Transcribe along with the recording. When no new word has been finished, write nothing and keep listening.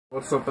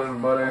What's up,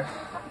 everybody?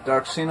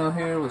 Dark Shino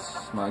here with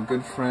my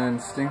good friend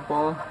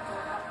Stinkball.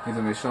 He's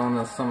gonna be showing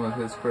us some of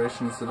his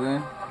creations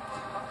today.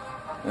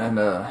 And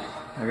I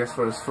guess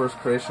for his first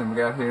creation we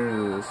got here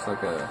is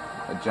like a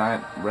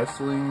giant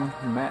wrestling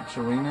match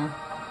arena.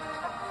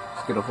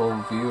 Let's get a whole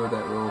view of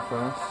that real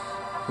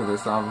fast. So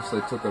this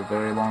obviously took a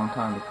very long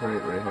time to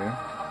create right here.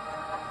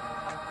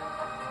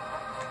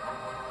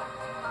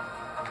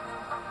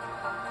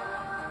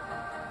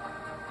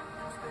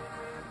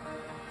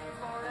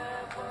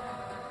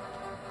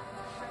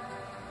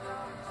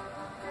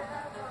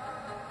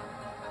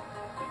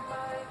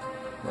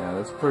 Yeah,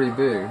 that's pretty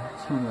big.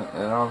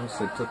 It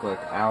obviously took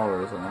like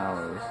hours and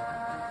hours.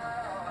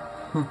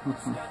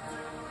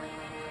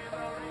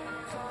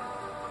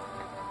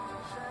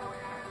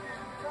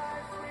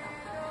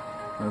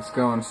 Let's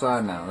go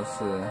inside now.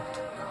 Let's oh,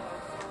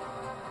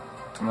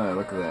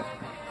 look at that.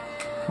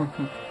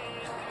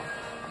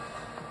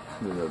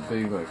 There's a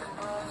big like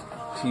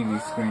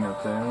TV screen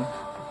up there.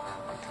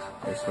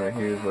 This right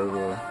here is where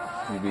we'll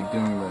be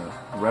doing the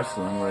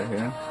wrestling right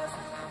here.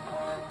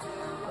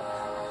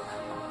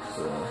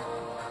 So,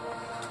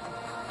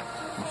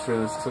 I'm sure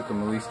this took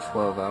him at least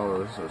 12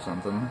 hours or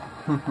something.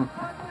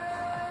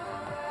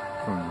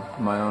 From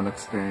my own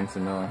experience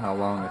and knowing how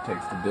long it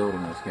takes to build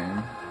in this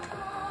game.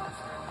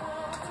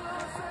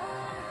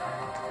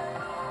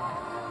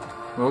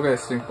 Well, okay,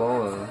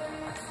 Stinkball,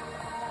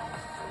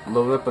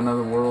 load up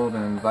another world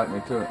and invite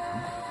me to it.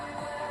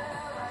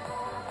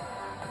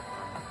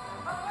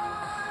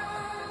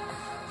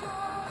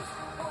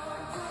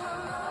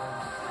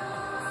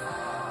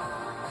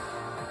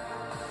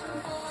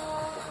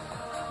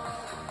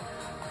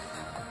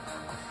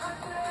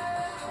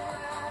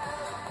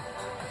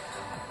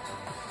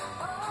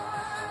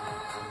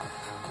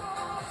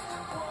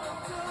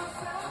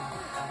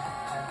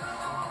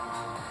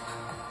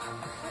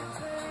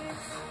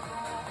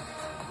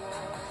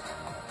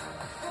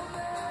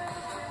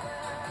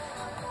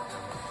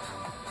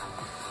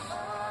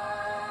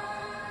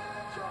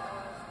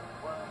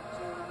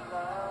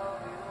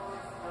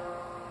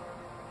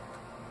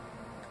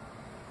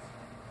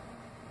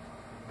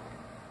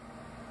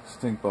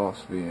 Stinkball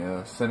should be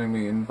sending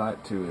me an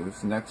invite to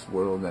his next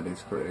world that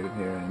he's created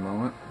here in a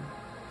moment.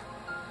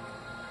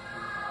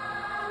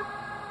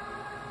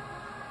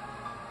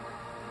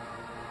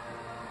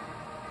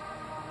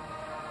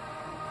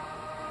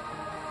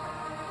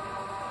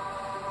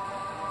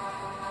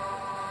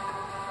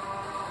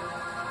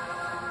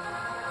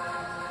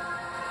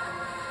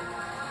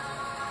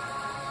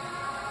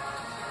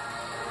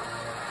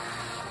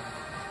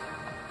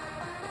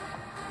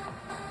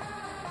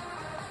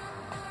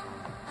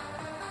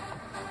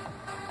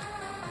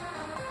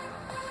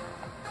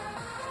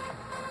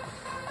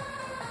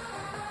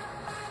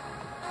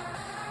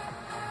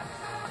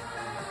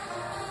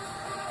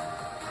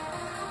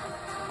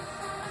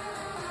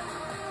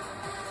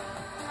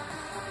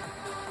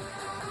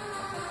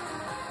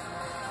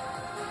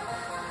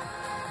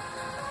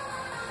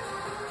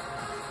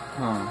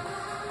 Huh.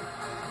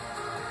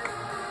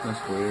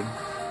 That's weird.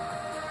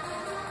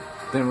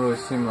 Didn't really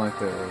seem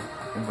like an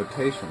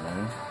invitation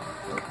there.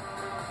 But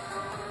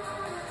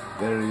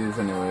there he is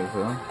anyways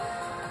though.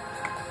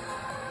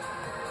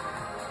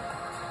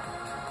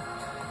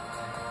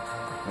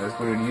 That's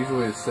weird.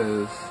 Usually it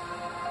says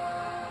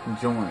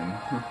join.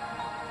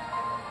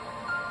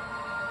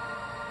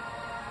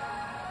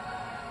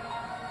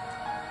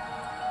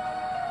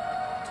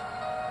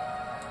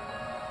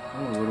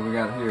 Oh, what do we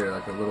got here?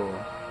 Like a little...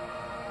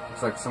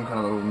 It's like some kind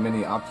of little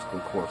mini obstacle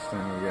course thing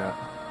we got.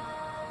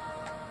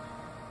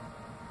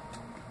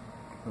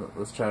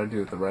 Let's try to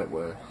do it the right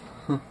way.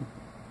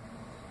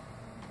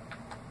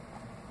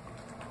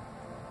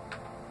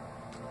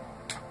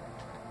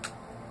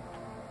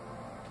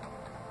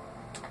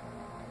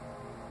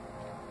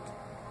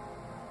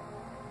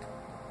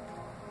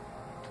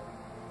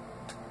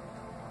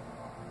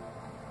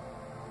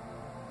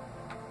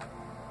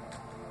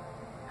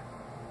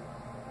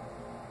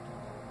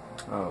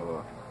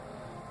 Oh,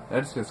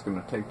 that's just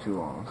gonna take too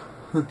long.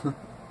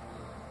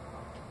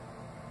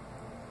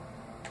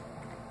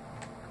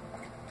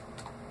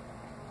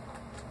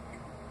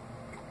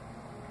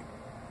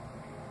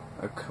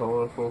 A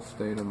colorful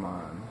state of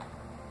mind.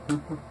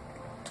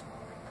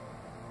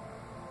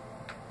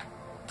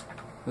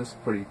 This is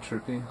pretty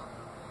trippy.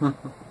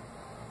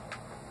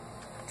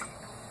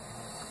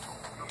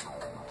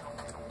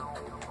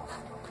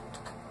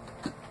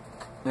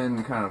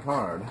 And kind of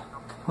hard.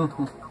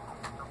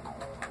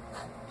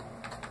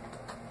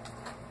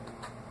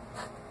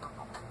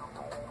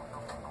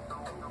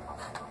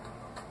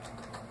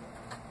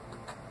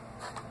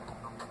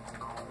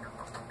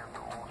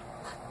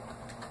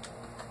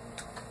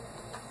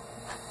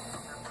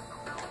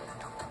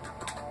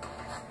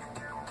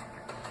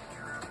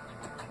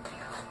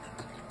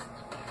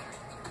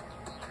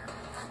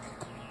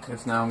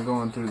 Guess now I'm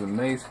going through the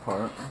maze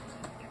part.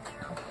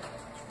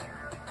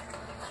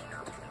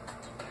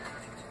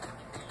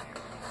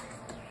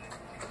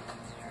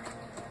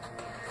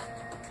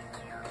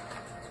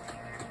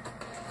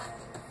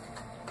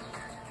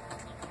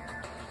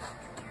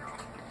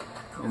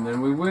 And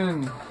then we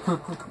win.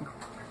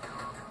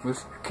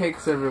 With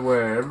cakes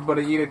everywhere.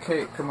 Everybody eat a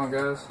cake. Come on,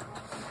 guys.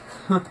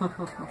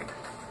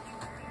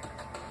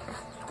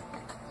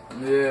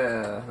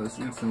 Yeah, let's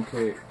eat some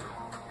cake.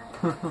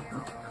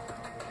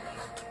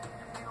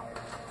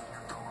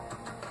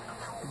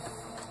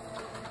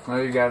 Oh,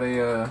 you got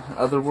a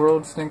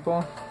Otherworld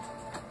stinkball?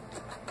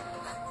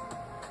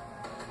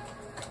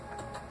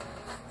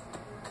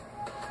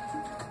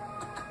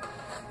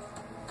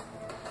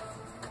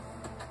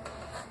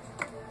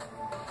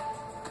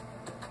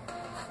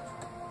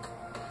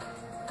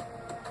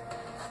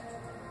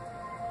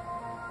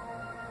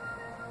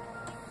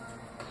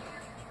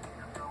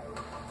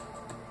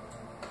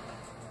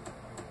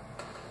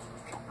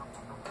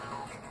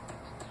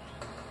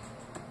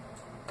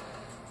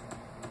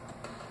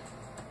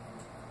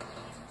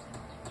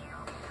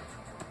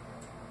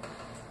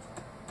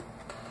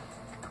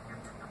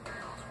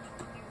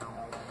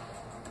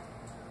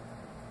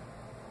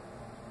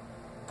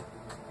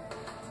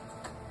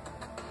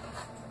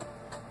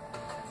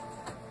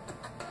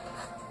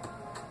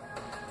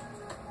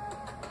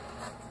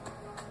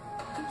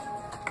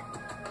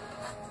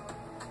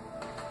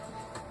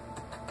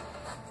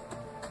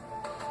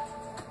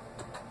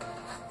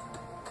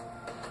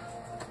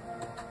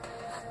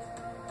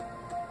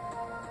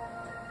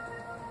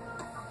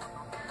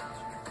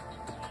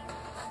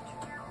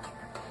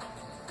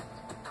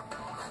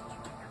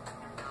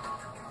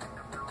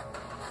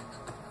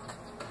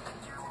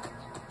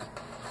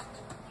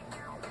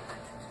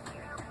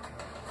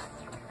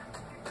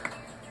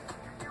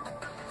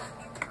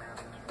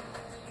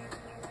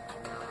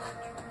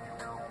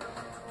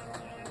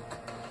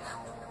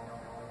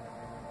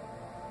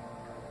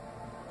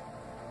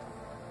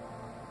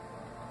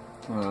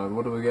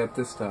 What do we got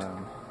this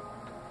time?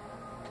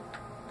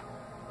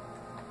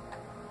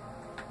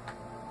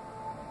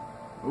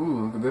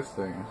 Ooh, look at this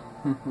thing.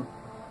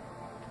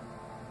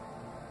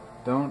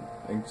 Don't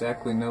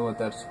exactly know what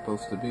that's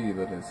supposed to be,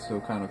 but it's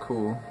still kind of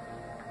cool.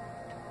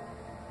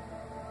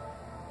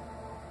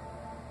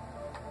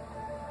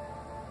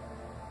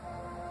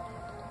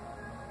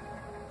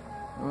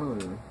 Oh,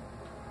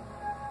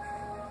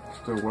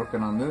 still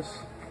working on this.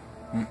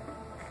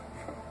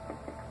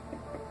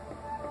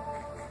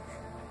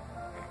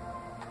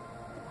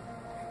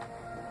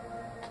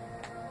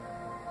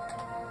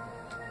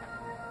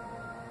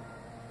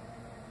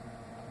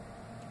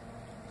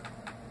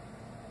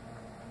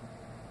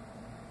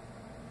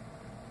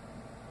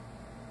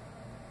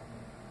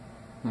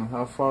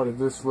 How far did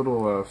this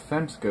little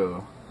fence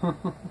go?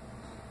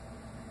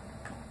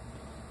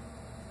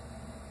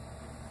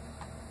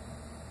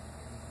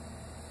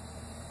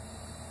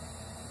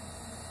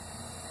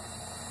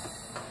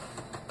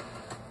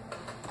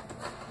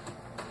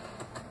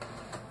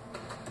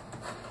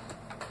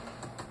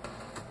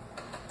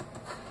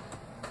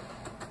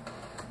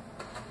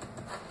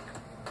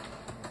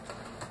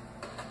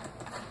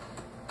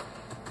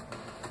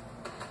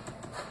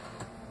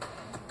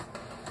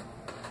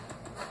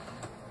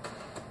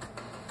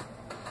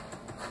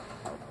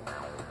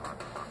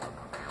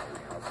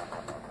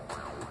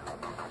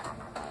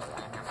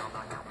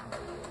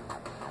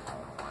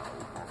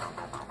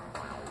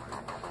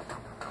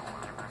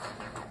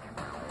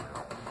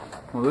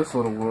 Well, this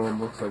little world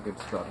looks like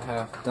it's about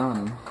half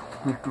done.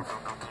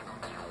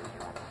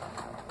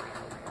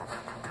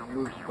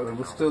 But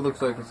it still looks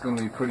like it's going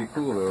to be pretty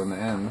cool though in the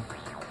end.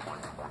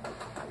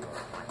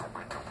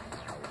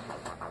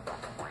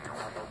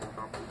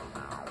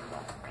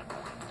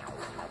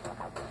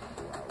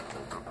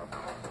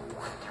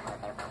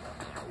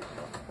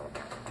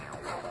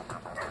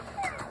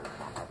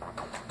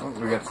 Oh,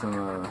 we got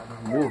some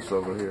wolves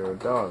over here, or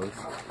dogs.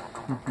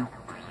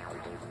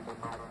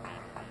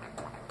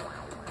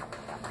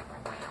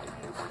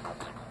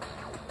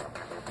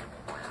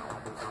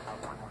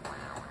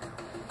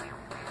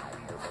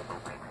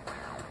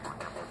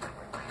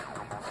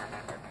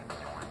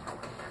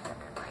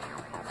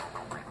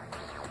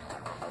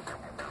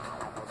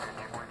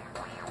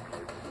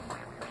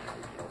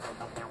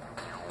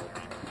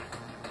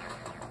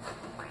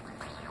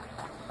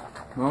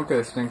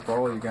 Okay,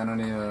 stinkball, you got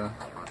any,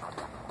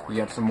 you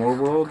got some more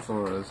worlds,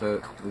 or is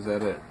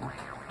that it?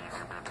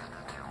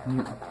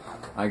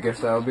 I guess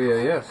that'll be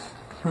a yes.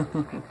 I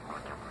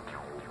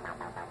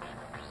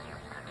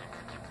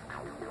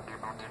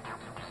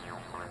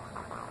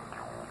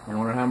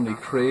wonder how many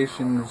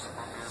creations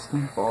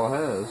stinkball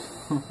has.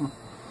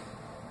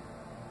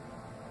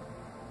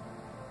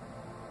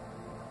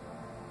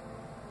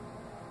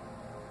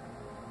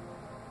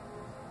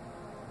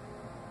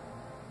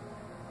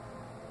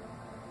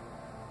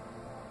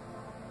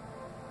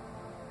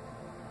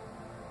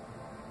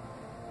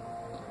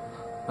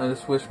 I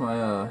just wish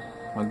my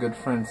my good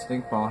friend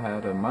Stinkball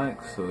had a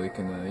mic so he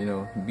can you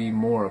know, be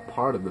more a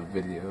part of the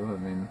video. I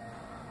mean,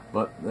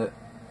 but at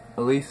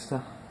least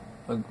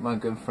my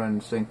good friend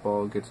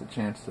Stinkball gets a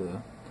chance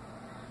to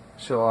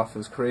show off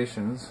his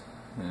creations.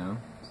 You know,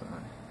 so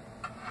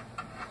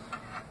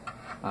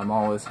I'm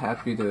always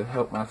happy to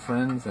help my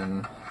friends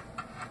and,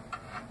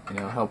 you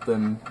know, help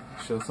them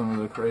show show some of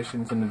their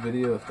creations in the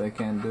video if they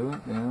can't do it,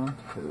 you know,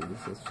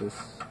 because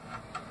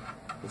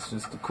it's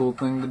just a cool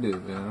thing to do,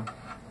 you know.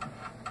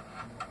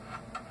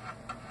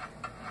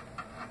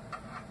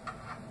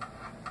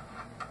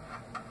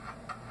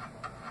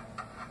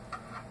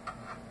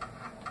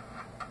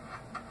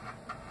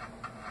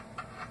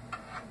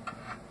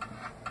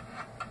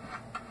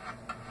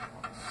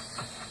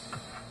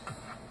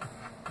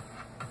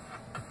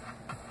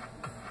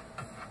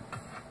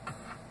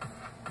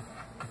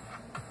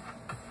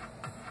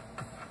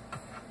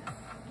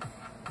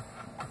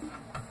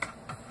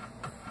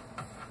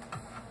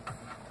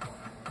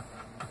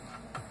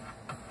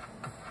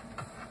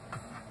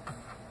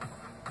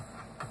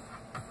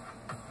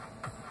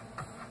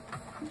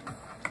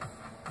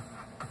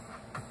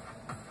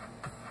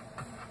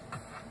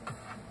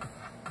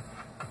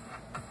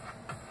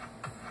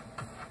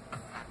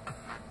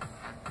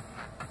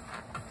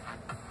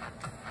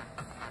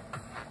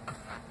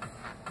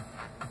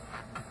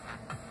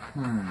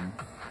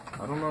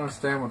 I don't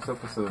understand what's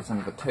up with those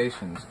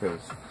invitations,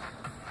 because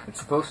it's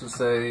supposed to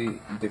say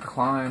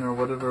decline or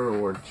whatever,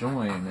 or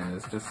join, and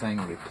it's just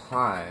saying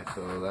reply,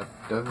 so that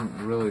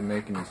doesn't really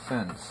make any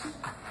sense.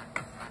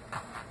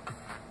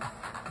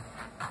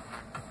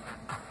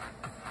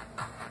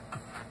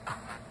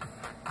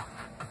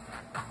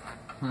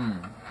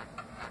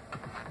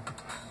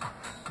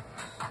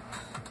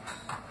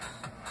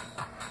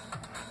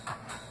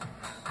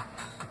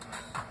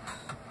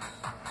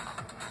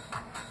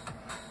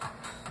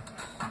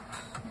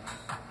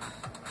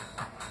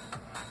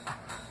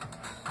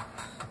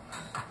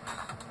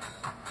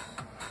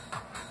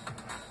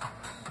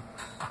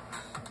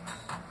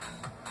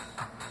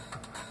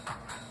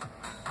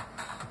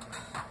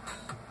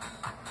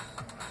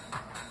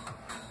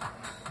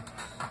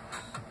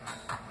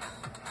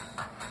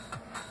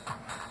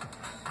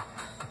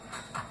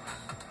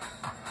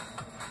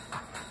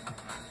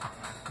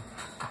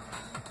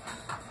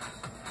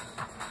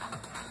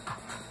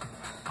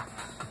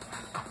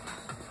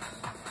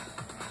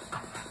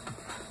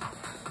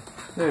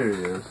 There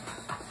he is.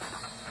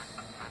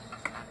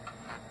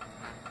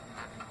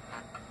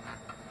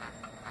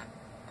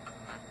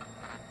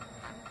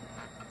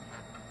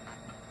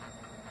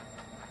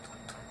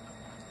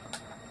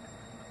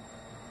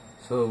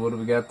 So what do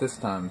we got this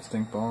time,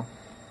 Stinkball?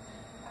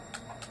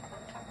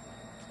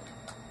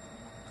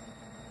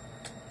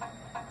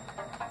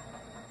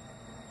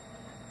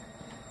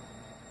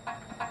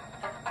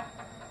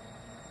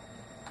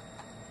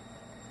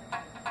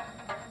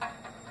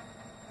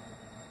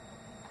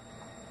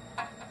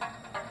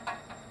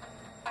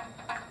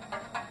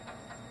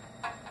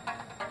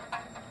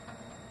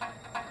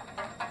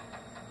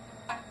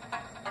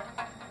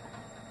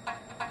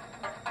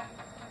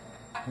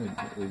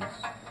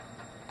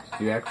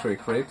 Do you actually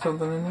create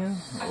something in here,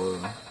 or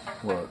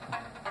what?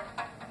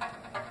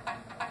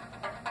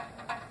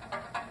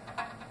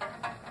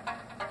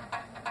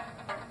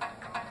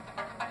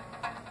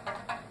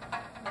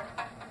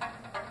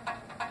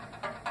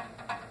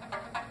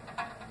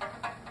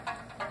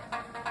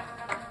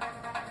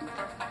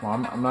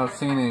 Well, I'm not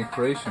seeing any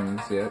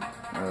creations yet,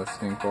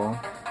 Stinkball.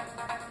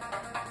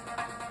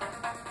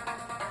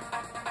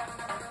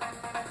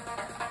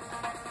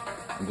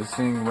 I'm just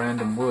seeing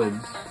random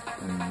woods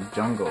and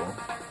jungle.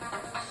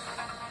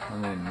 I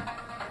mean,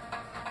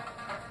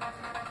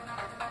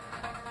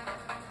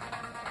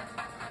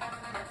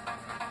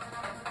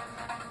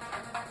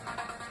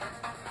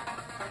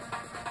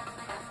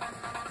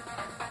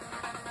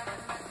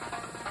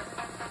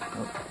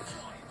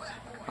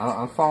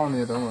 I'm following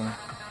you, don't worry.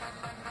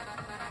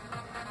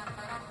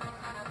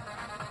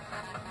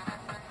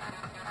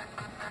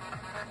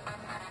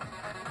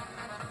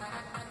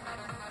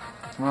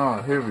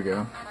 Oh, here we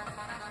go.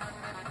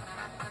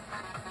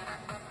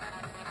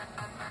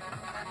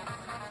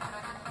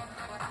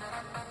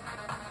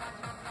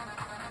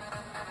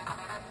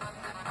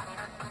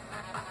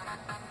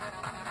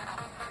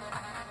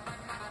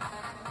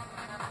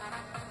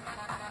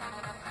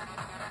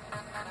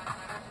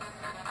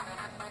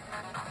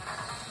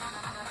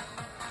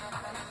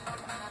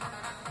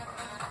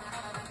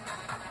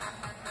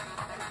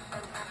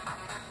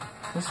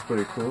 That's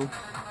pretty cool.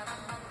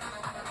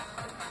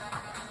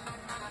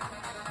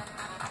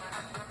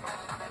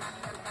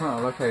 Oh, I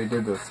like how you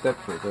did those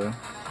steps right there.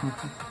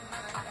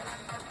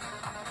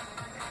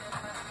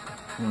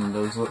 And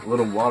those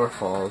little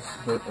waterfalls,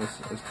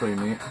 that's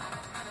pretty neat.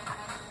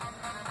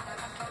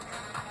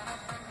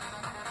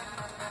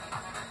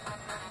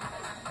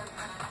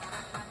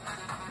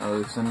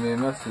 Oh, they sent me a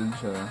message,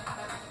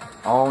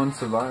 all in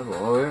survival.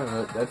 Oh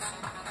yeah,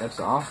 that's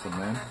awesome,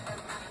 man.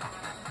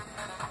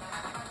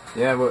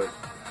 Yeah, but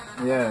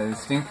yeah,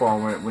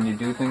 Stinkball, when you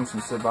do things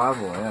in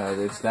survival, yeah,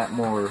 it's that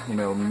more, you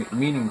know,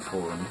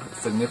 meaningful and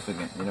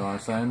significant, you know what I'm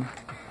saying?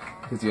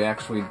 Because you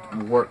actually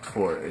worked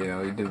for it, you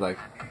know, you did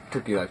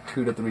took you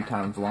 2 to 3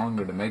 times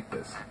longer to make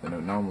this than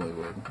it normally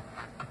would.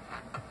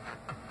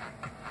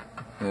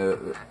 Yeah,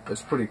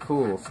 it's pretty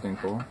cool,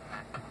 Stinkball.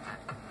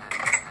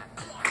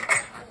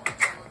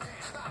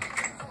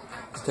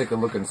 Let's take a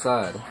look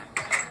inside.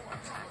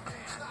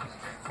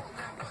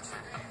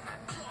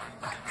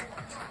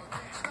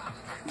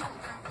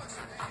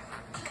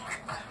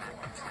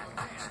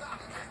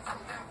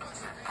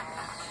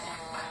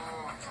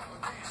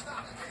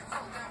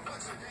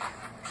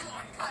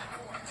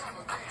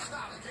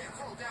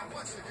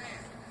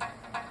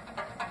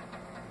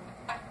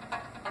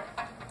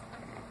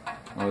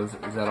 Oh,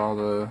 is that all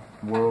the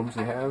worlds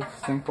you have,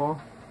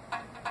 stinkball?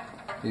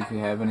 If you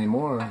have any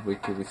more, we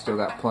still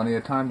got plenty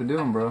of time to do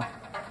them, bro.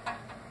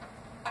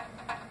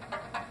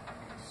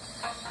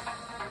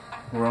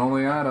 We're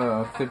only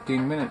at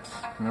 15 minutes.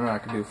 Remember, I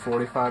could do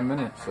 45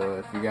 minutes. So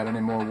if you got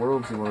any more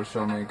worlds you want to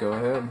show me, go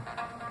ahead.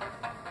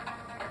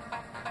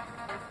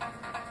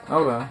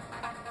 Okay.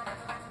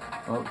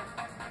 Well,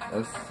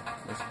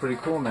 that's pretty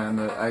cool, man.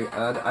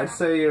 I'd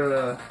say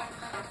your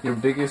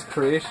biggest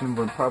creation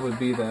would probably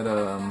be that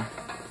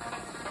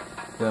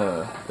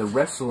the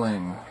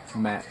wrestling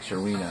match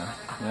arena.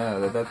 Yeah,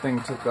 that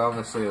thing took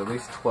obviously at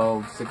least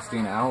 12,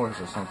 16 hours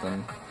or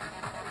something.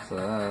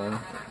 So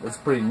that's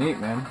pretty neat,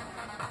 man.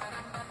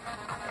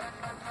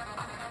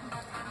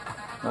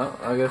 Well,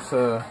 I guess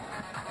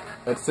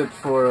that's it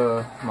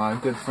for my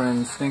good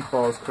friend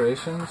Stinkball's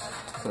creations.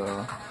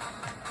 So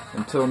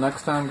until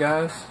next time,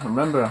 guys,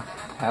 remember,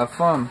 have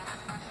fun.